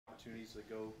opportunities to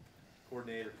go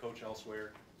coordinate or coach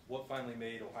elsewhere. What finally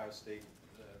made Ohio State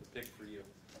the pick for you?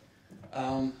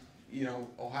 You know,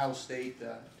 Ohio State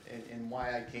and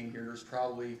why I came here, there's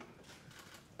probably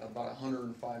about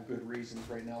 105 good reasons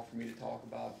right now for me to talk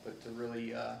about, but to really,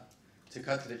 to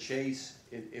cut to the chase,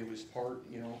 it was part,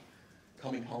 you know,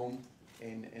 coming home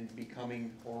and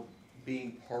becoming or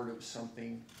being part of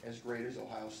something as great as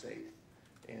Ohio State.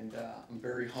 And I'm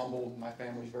very humbled, my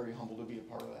family's very humbled to be a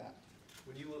part of that.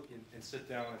 When you look and sit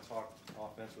down and talk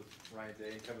offense with Ryan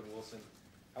Day and Kevin Wilson,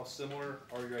 how similar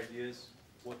are your ideas?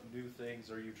 What new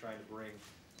things are you trying to bring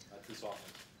to this offense?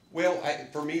 Well,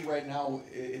 for me right now,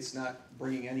 it's not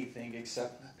bringing anything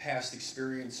except past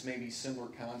experience, maybe similar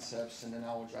concepts and the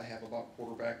knowledge I have about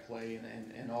quarterback play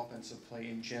and offensive play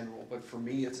in general. But for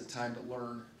me, it's a time to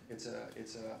learn. It's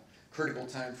a critical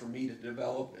time for me to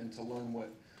develop and to learn what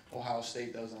Ohio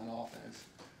State does on offense.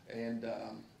 And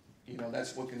you know,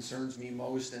 that's what concerns me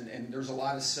most. And there's a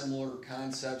lot of similar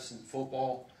concepts in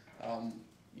football,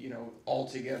 you know, all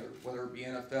together, whether it be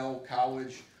NFL,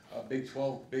 college, Big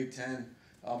 12, Big 10.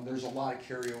 There's a lot of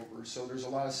carryover. So there's a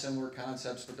lot of similar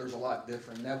concepts, but there's a lot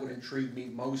different. And that would intrigue me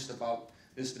most about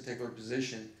this particular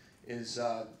position is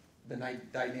the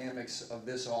dynamics of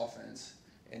this offense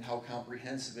and how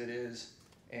comprehensive it is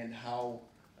and how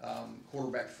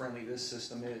quarterback friendly this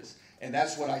system is. And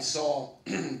that's what I saw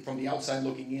from the outside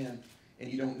looking in,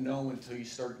 and you don't know until you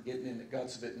start getting in the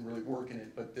guts of it and really working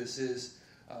it. But this is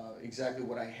exactly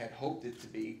what I had hoped it to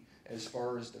be as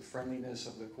far as the friendliness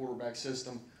of the quarterback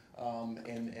system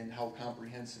and how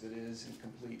comprehensive it is and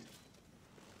complete.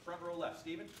 Front row left,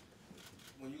 Steven.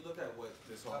 When you look at what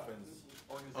this offense,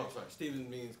 Steven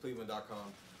means Cleveland.com.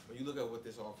 When you look at what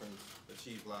this offense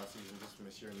achieved last season, just from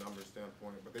a sheer numbers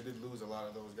standpoint, but they did lose a lot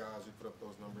of those guys who put up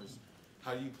those numbers.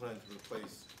 How do you plan to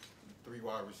replace 3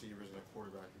 wide receivers and a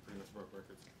quarterback who pretty much broke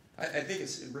records? I think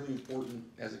it's really important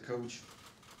as a coach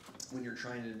when you're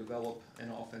trying to develop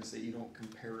an offense that you don't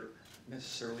compare it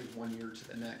necessarily one year to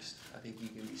the next. I think you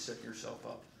can be setting yourself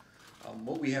up.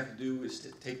 What we have to do is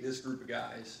to take this group of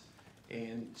guys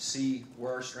and see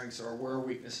where our strengths are, where our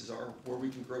weaknesses are, where we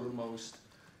can grow the most,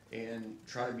 and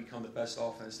try to become the best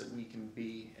offense that we can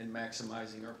be in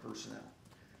maximizing our personnel.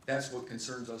 That's what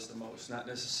concerns us the most, not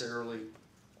necessarily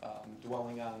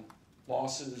dwelling on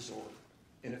losses or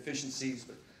inefficiencies,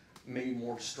 but maybe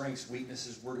more strengths,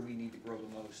 weaknesses. Where do we need to grow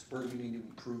the most? Where do we need to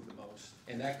improve the most?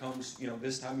 And that comes, you know,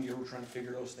 this time of year we're trying to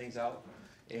figure those things out,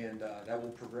 and that will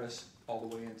progress all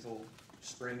the way until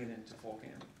spring and into fall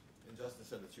camp. And Justin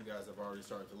said that you guys have already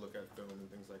started to look at film and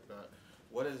things like that.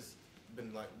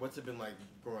 What's it been like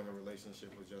growing a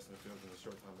relationship with Justin Fields in the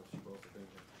short time that you both have been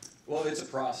here? Well, it's a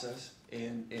process,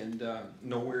 and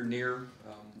nowhere near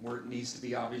where it needs to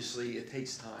be. Obviously, it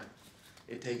takes time.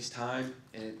 It takes time,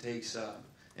 and it takes an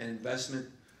investment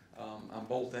on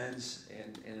both ends,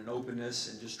 and an openness,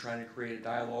 and just trying to create a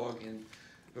dialogue.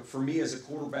 But for me, as a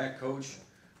quarterback coach,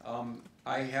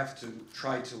 I have to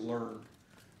try to learn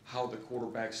how the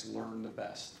quarterbacks learn the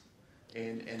best.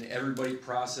 And everybody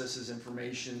processes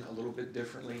information a little bit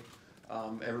differently.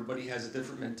 Everybody has a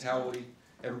different mentality.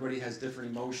 Everybody has different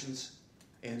emotions.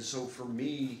 And so for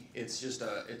me, it's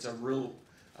a real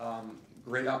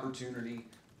great opportunity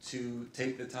to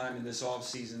take the time in this off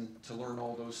season to learn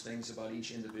all those things about each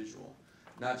individual.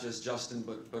 Not just Justin,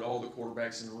 but all the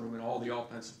quarterbacks in the room and all the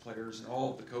offensive players and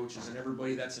all of the coaches and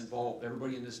everybody that's involved,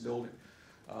 everybody in this building.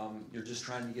 You're just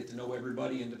trying to get to know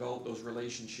everybody and develop those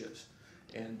relationships.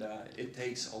 And it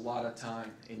takes a lot of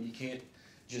time, and you can't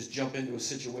just jump into a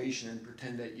situation and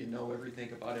pretend that you know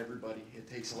everything about everybody. It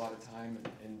takes a lot of time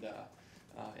and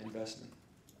investment.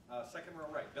 Second row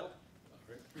right, Bill.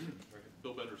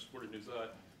 Bill Bender, Sporting News.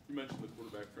 You mentioned the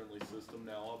quarterback-friendly system.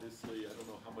 Now, obviously, I don't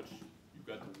know how much you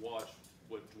got to watch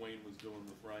what Dwayne was doing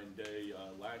with Ryan Day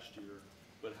last year,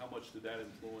 but how much did that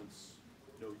influence,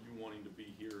 you wanting to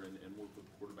be here and work with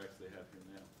the quarterbacks they have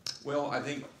here now? Well, I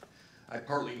think I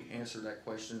partly answered that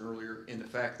question earlier in the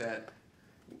fact that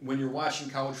when you're watching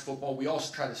college football, we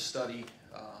also try to study,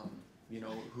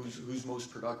 who's most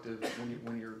productive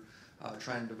when you're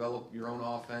trying to develop your own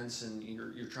offense, and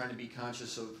you're trying to be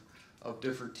conscious of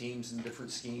different teams and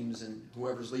different schemes, and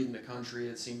whoever's leading the country,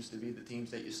 it seems to be the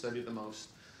teams that you study the most.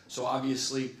 So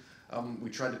obviously, we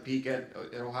tried to peek at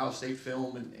Ohio State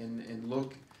film and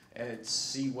look and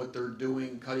see what they're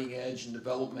doing, cutting edge and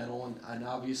developmental, and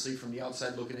obviously from the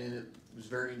outside looking in, it was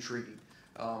very intriguing.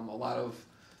 A lot of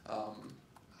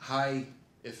high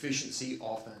efficiency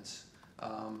offense,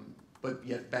 but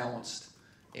yet balanced,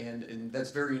 and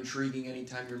that's very intriguing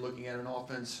anytime you're looking at an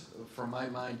offense, from my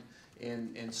mind,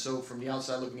 And so from the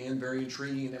outside looking in, very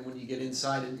intriguing. And then when you get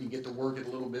inside it, you get to work it a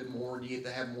little bit more, and you get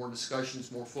to have more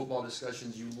discussions, more football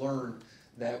discussions. You learn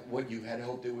that what you had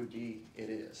hoped it would be, it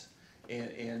is.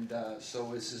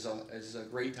 So this is a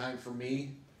great time for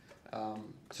me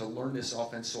to learn this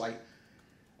offense. So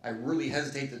I really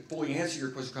hesitate to fully answer your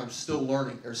question because I'm still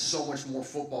learning. There's so much more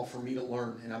football for me to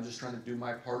learn, and I'm just trying to do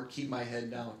my part, keep my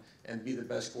head down, and be the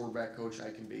best quarterback coach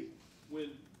I can be. When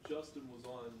Justin was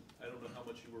on, I don't know how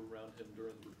much you were around him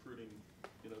during the recruiting,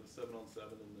 the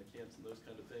 7-on-7 and the camps and those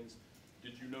kind of things.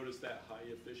 Did you notice that high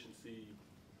efficiency,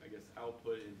 I guess,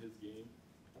 output in his game?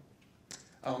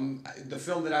 The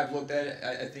film that I've looked at,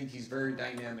 I think he's very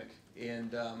dynamic.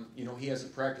 And, he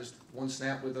hasn't practiced one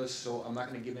snap with us, so I'm not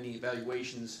going to give any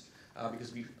evaluations because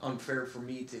it would be unfair for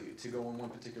me to go on one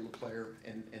particular player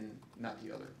and not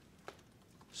the other.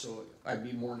 So I'd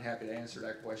be more than happy to answer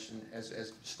that question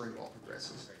as spring ball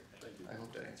progresses. Thank you. I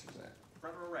hope that answers that.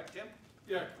 Front row right, Tim?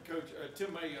 Yeah, Coach.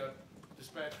 Tim May,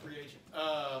 Dispatch Free Agent.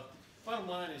 Bottom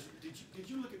line is, did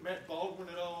you look at Matt Baldwin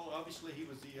at all? Obviously, he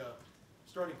was the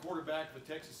starting quarterback of a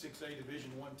Texas 6A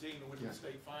Division I team that went to the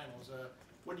state finals.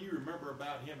 What do you remember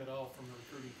about him at all from the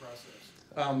recruiting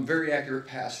process? Very accurate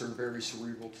passer, very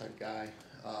cerebral type guy.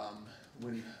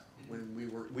 When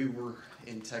we were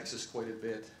in Texas quite a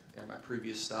bit at my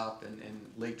previous stop, and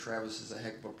Lake Travis is a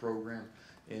heck of a program,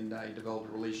 and I developed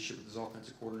a relationship with his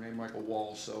offensive coordinator, Michael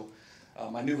Wall. So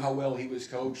I knew how well he was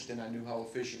coached, and I knew how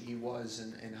efficient he was,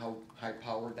 and how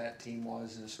high-powered that team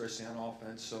was, and especially on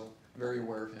offense. So very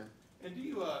aware of him. And do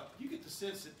you get the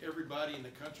sense that everybody in the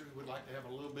country would like to have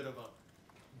a little bit of a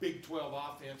Big 12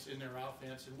 offense in their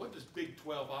offense? And what does Big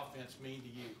 12 offense mean to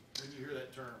you when you hear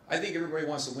that term? I think everybody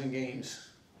wants to win games.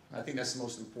 I think that's the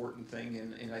most important thing,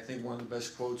 and I think one of the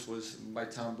best quotes was by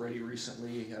Tom Brady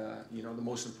recently. The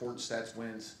most important stats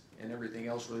wins, and everything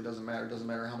else really doesn't matter. It doesn't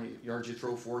matter how many yards you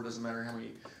throw for. It doesn't matter how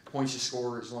many points you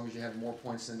score, as long as you have more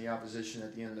points than the opposition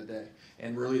at the end of the day.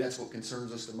 And really, that's what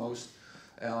concerns us the most.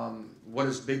 What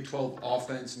does Big 12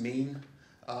 offense mean?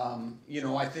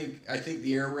 I think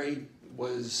the air raid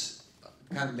was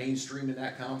kind of mainstream in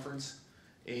that conference,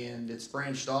 and it's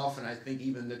branched off, and I think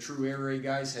even the true air raid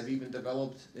guys have even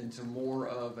developed into more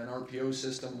of an RPO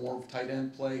system, more of tight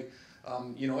end play.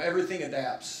 Everything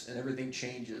adapts and everything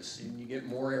changes, and you get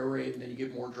more air raid, and then you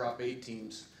get more drop 8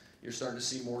 teams. You're starting to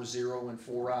see more 0 and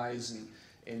 4 eyes,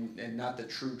 and not the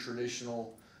true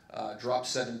traditional drop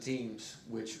 7 teams,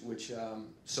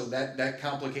 so that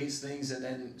complicates things, and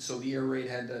then so the air raid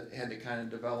had to kind of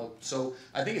develop. So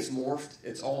I think it's morphed.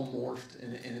 It's all morphed,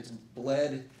 and it's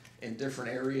bled in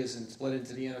different areas, and it's bled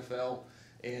into the NFL.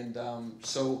 And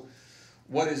so,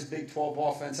 what is Big 12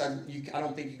 offense? I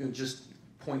don't think you can just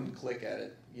point and click at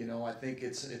it. I think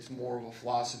it's more of a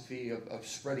philosophy of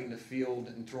spreading the field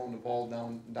and throwing the ball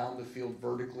down the field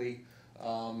vertically,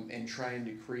 and trying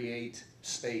to create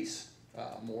space.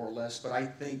 More or less, but I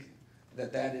think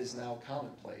that is now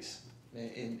commonplace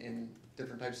in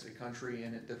different types of the country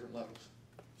and at different levels.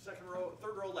 Third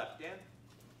row left, Dan?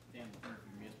 Dan from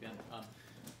ESPN.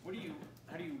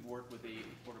 How do you work with a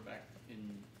quarterback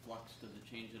in flux? Does it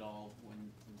change at all when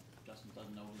Justin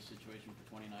doesn't know the situation for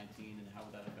 2019, and how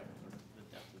would that affect the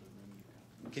depth of the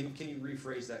room? Can you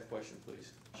rephrase that question,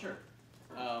 please? Sure.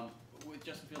 With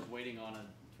Justin Fields waiting on a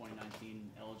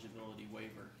 2019 eligibility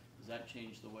waiver, does that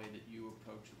change the way that you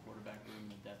approach the quarterback room,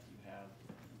 the depth you have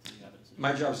until you have it?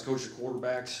 My job is to coach the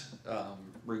quarterbacks,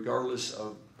 regardless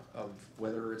of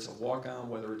whether it's a walk-on,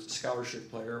 whether it's a scholarship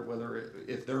player,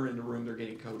 if they're in the room, they're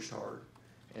getting coached hard.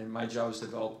 And my job is to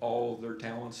develop all of their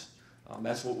talents.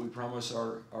 That's what we promise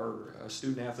our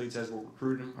student athletes as we're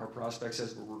recruiting them, our prospects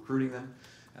as we're recruiting them.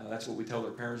 That's what we tell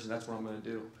their parents, and that's what I'm going to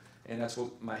do. And that's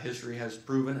what my history has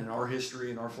proven, and our history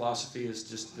and our philosophy is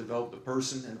just develop the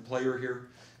person and the player here.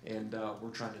 And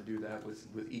we're trying to do that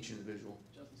with each individual.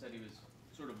 Justin said he was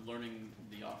sort of learning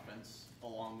the offense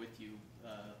along with you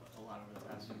a lot over the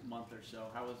past month or so.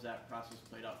 How has that process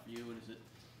played out for you, and is it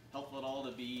helpful at all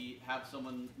to have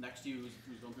someone next to you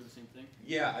who's going through the same thing?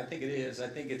 Yeah, I think it is. I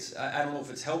think I don't know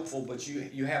if it's helpful, but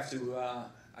you have to,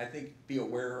 I think, be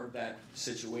aware of that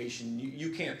situation. You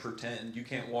can't pretend. You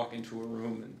can't walk into a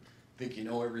room and think you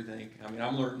know everything. I mean,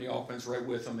 I'm learning the offense right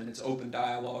with them, and it's open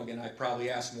dialogue, and I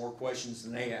probably ask more questions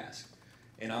than they ask,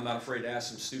 and I'm not afraid to ask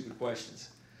some stupid questions.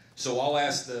 So I'll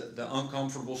ask the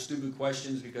uncomfortable, stupid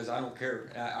questions because I don't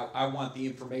care. I want the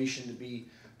information to be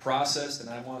processed, and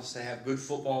I want us to have good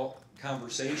football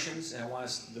conversations, and I want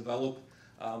us to develop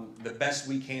the best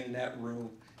we can in that room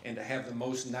and to have the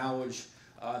most knowledge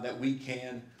that we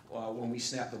can when we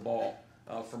snap the ball.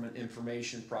 From an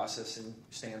information processing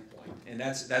standpoint, and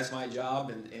that's my job,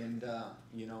 and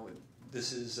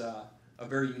this is a a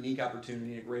very unique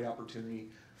opportunity, a great opportunity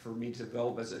for me to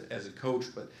develop as a coach,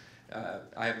 but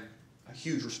I have a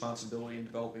huge responsibility in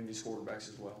developing these quarterbacks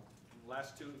as well.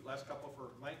 Last couple for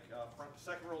Mike.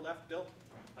 Second row left, Bill.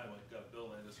 Hi, Mike. Bill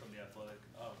Landis from The Athletic.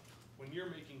 When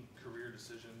you're making career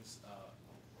decisions,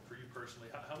 for you personally,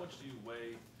 how much do you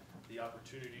weigh the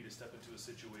opportunity to step into a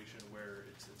situation where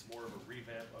it's more of a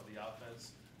revamp of the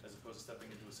offense as opposed to stepping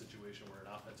into a situation where an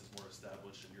offense is more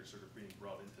established and you're sort of being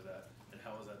brought into that? And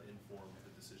how has that informed the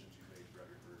decisions you've made throughout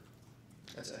your career?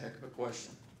 That's a heck of a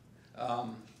question.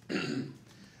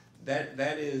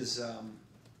 That is,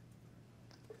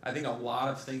 I think a lot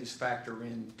of things factor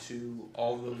into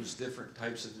all those different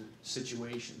types of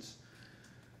situations.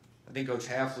 I think Coach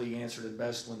Hafley answered it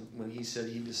best when he said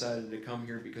he decided to come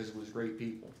here because it was great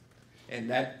people. And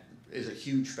that is a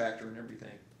huge factor in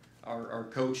everything. Our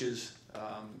coaches,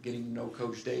 getting to know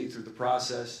Coach Dave through the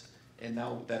process, and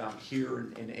now that I'm here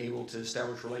and able to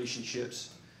establish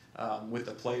relationships with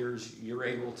the players, you're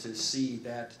able to see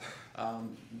that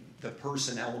the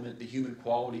person element, the human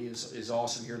quality is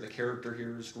awesome here. The character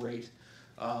here is great.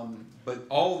 But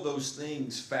all of those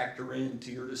things factor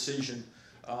into your decision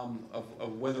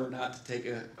of whether or not to take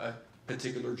a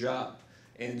particular job.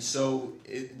 And so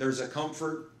there's a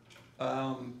comfort,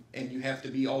 and you have to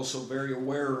be also very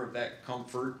aware of that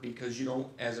comfort, because you don't,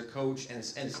 as a coach, and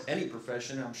it's any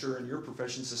profession, I'm sure in your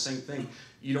profession it's the same thing,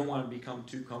 you don't want to become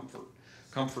too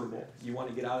comfortable. You want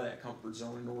to get out of that comfort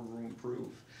zone in order to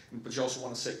improve. But you also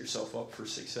want to set yourself up for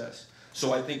success.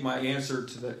 So I think my answer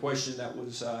to the question that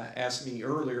was asked me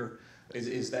earlier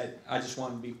is that I just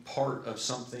want to be part of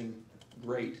something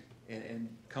great. And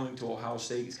coming to Ohio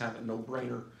State is kind of a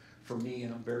no-brainer for me,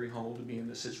 and I'm very humbled to be in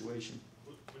this situation.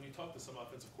 When you talk to some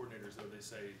offensive coordinators, though, they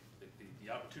say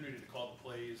the opportunity to call the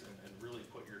plays and really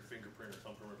put your fingerprint or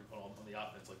thumbprint on the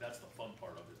offense, like that's the fun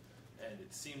part of it. And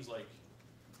it seems like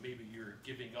maybe you're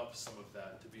giving up some of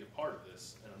that to be a part of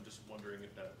this, and I'm just wondering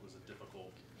if that was a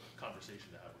difficult conversation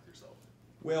to have with yourself.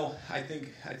 Well, I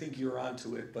think you're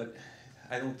onto it, but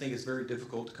I don't think it's very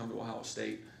difficult to come to Ohio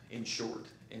State, in short,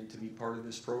 and to be part of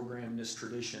this program, this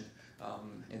tradition,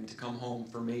 and to come home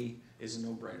for me is a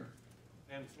no-brainer.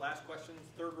 And last question,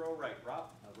 third row right,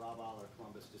 Rob. Rob Aller,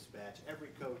 Columbus Dispatch. Every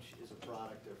coach is a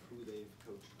product of who they've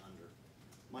coached under.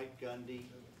 Mike Gundy,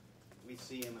 we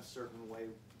see him a certain way.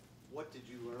 What did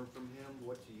you learn from him?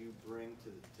 What do you bring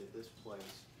to this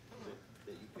place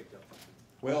that you picked up from him?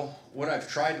 Well, what I've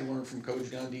tried to learn from Coach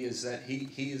Gundy is that he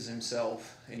is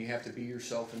himself, and you have to be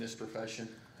yourself in this profession.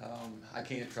 I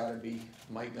can't try to be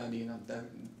Mike Gundy, and I'm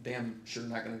damn sure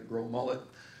not going to grow a mullet.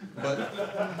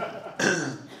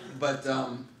 But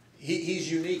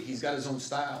he's unique. He's got his own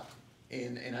style,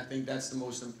 and I think that's the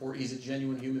most important. He's a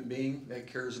genuine human being that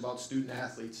cares about student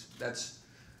athletes. That's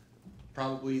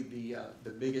probably the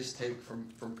biggest take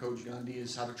from Coach Gundy,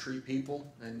 is how to treat people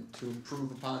and to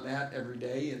improve upon that every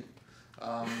day. And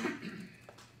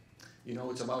you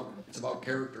know, it's about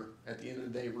character. At the end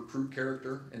of the day, recruit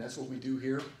character, and that's what we do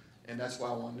here. And that's why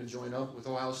I wanted to join up with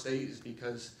Ohio State, is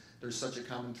because there's such a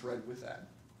common thread with that.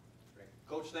 Great.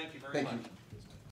 Coach, thank you very much. Thank you.